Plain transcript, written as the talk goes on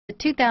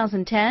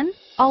2010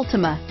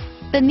 Altima.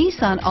 The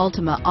Nissan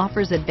Altima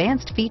offers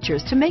advanced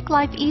features to make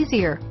life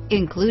easier,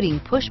 including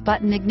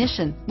push-button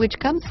ignition, which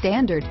comes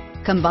standard.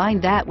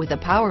 Combine that with a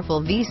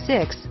powerful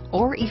V6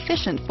 or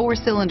efficient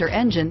 4-cylinder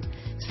engine,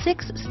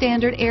 6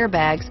 standard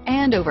airbags,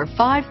 and over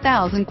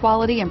 5,000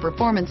 quality and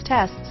performance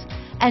tests,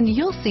 and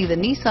you'll see the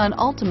Nissan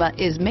Altima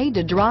is made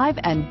to drive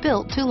and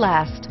built to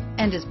last,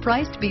 and is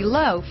priced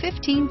below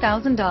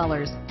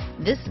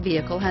 $15,000. This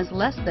vehicle has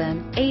less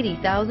than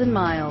 80,000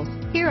 miles.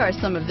 Here are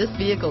some of this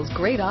vehicle's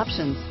great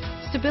options: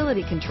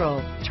 stability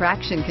control,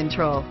 traction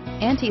control,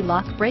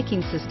 anti-lock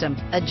braking system,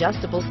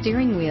 adjustable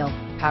steering wheel,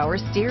 power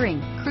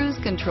steering, cruise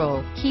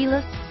control,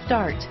 keyless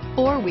start,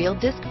 4-wheel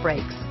disc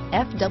brakes,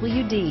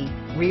 FWD,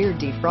 rear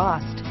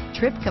defrost,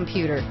 trip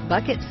computer,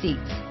 bucket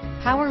seats,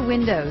 power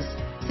windows,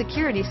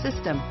 security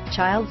system,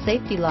 child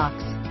safety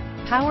locks,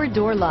 power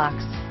door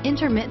locks,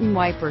 intermittent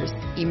wipers,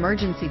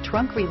 emergency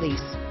trunk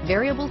release,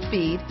 variable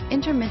speed,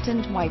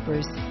 intermittent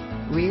wipers,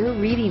 rear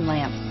reading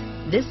lamps.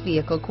 This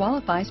vehicle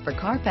qualifies for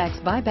Carfax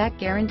buyback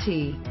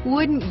guarantee.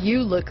 Wouldn't you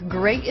look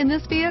great in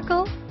this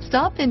vehicle?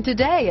 Stop in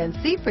today and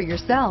see for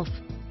yourself.